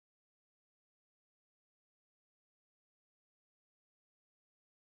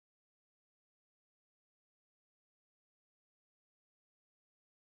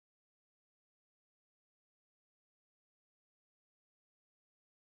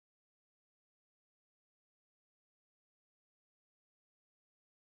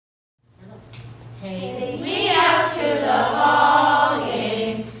Take me out to the ball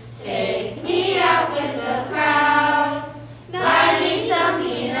game. Take me out with the crowd. Buy me some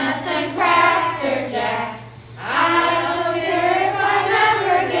peanuts and Cracker Jacks. I don't care if I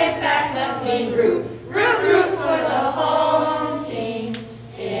never get back to play root for the home team.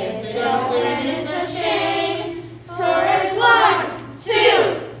 If they don't win, it's a shame. For it's 1, 2,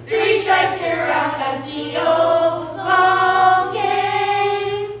 3 strikes, you're out at the old ball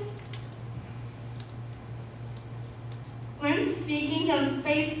game. When speaking of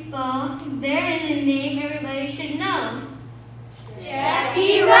baseball, there is a name everybody should know.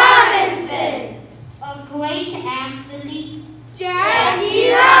 Jackie Robinson. A great athlete.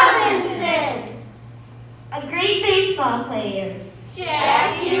 Jackie Robinson. A great baseball player.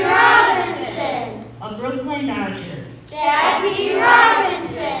 Jackie Robinson. A Brooklyn Dodger. Jackie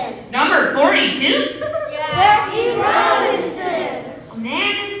Robinson. Number 42? Jackie Robinson. A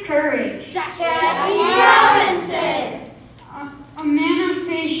man of courage. Jackie Robinson. A man of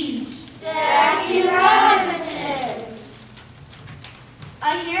patience. Jackie Robinson.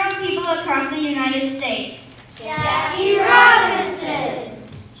 A hero of people across the United States. Jackie Robinson.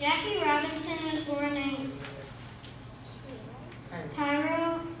 Jackie Robinson was born in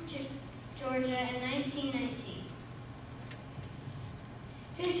Cairo, Georgia in 1919.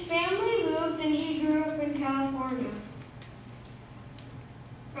 His family moved and he grew up in California.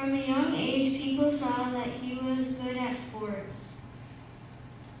 From a young age, people saw that he was good at sports.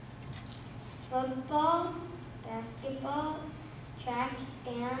 Football, basketball, track,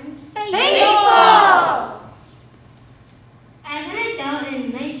 and Baseball. as an adult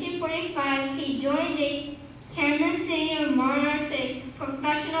in 1945, he joined the Kansas City Monarchs, a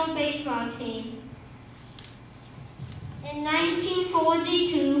professional baseball team. In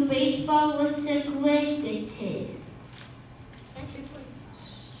 1942, baseball was segregated.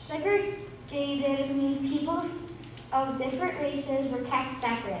 Segregated means people of different races were kept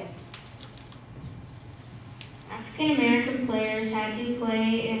separate. African American players had to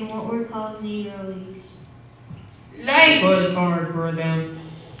play in what were called Negro leagues. Life was hard for them.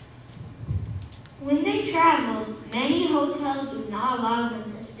 When they traveled, many hotels did not allow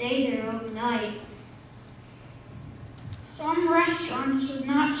them to stay there overnight. Some restaurants would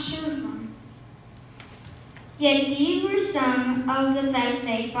not serve them. Yet these were some of the best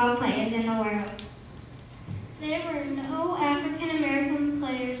baseball players in the world. There were no African American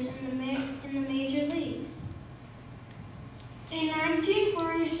players in the major leagues. In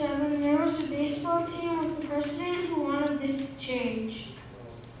 1947, there was a baseball team with a president who wanted this to change.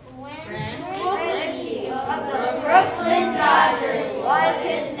 Ricky of the Brooklyn Dodgers was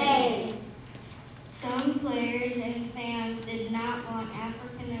his name. Some players and fans did not want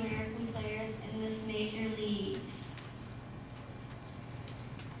African American players in this major league.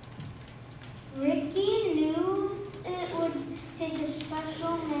 Ricky knew it would take a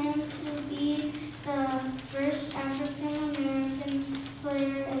special man to be the first African American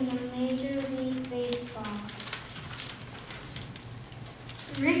player in the Major League Baseball.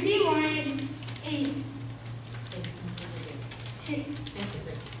 Ricky wanted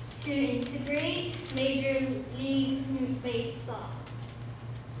to integrate Major League Baseball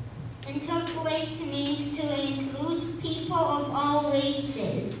and took away to means to include people of all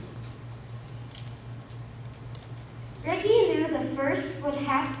races. Ricky knew the first would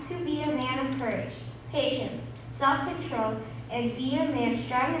have to be a man of courage, patience, self-control, and be a man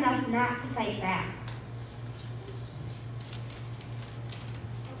strong enough not to fight back.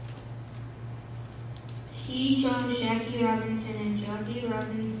 He chose Jackie Robinson, and Jackie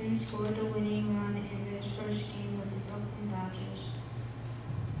Robinson scored the winning run in his first game with the Brooklyn Dodgers.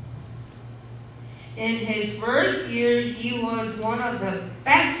 In his first year, he was one of the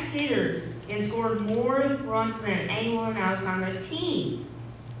best hitters and scored more runs than anyone else on the team.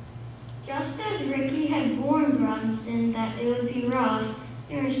 Just as Ricky had warned Robinson that it would be rough,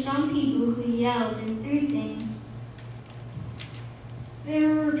 there were some people who yelled and threw things.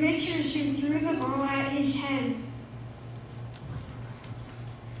 There were pitchers who threw the ball at his head.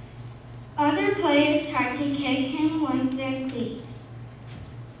 Other players tried to kick him with their cleats.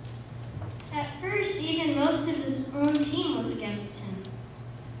 At first, even most of his own team was against him.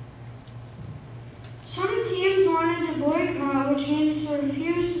 Some teams wanted to boycott, which means to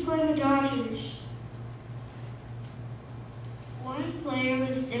refuse to play the Dodgers. One player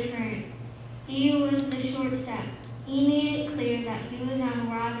was different. He was the shortstop. He made it clear that he was on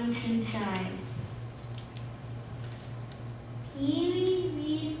Robinson's side. Pee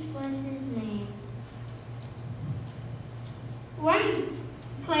Reese was his name. One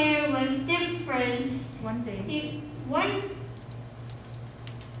player was different. One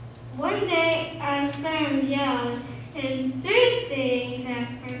One day, as fans yelled and threw things at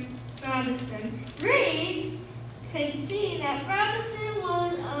Robinson, Reese could see that Robinson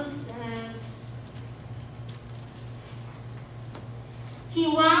was upset. He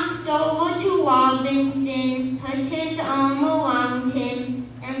walked over to Robinson, put his arm around him,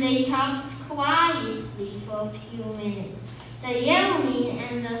 and they talked quietly for a few minutes. The yelling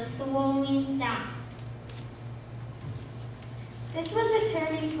and the throwing stopped. This was a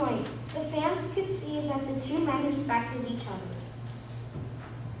turning point. The fans could see that the two men respected each other.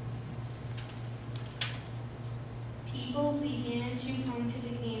 People began to come to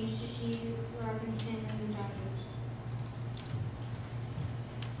the games to see Robinson and the Dodgers.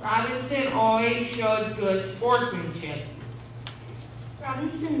 Robinson always showed good sportsmanship.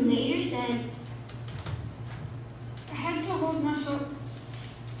 Robinson later said, I had to hold myself.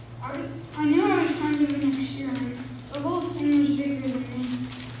 I knew I was kind of an experiment. The whole thing was bigger than me.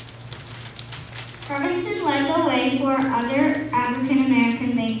 Robinson led the way for other African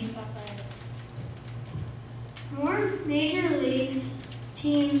American baseball players. More major leagues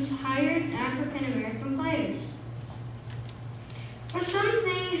teams hired African American players. But some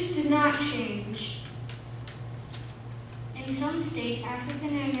things did not change. In some states, African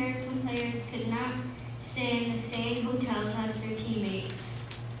American players could not stay in the same hotels as their teammates.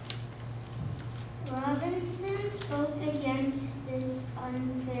 Robinson spoke against this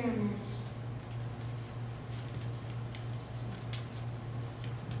unfairness.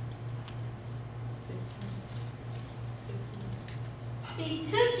 He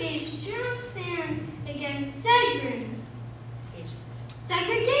took a strong stand against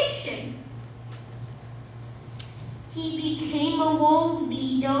segregation. He became a world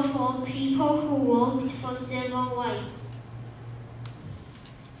leader for people who worked for civil rights.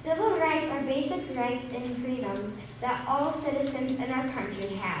 Civil rights are basic rights and freedoms that all citizens in our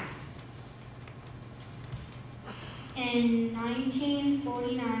country have. In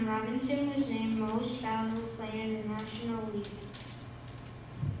 1949, Robinson was named Most Valuable Player in the National League.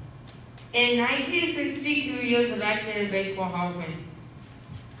 In 1962, he was elected to Baseball Hall of Fame.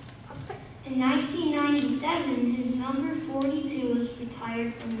 In 1997, his number 42 was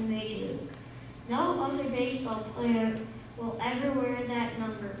retired from the Major League. No other baseball player will ever wear that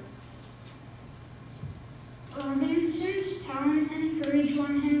number. Robinson's talent and courage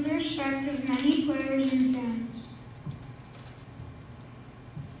won him the respect of many players and fans.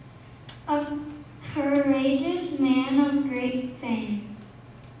 A courageous man of great fame.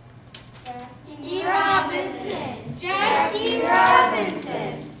 Jackie Robinson, Jackie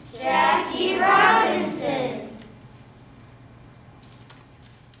Robinson, Jackie Robinson.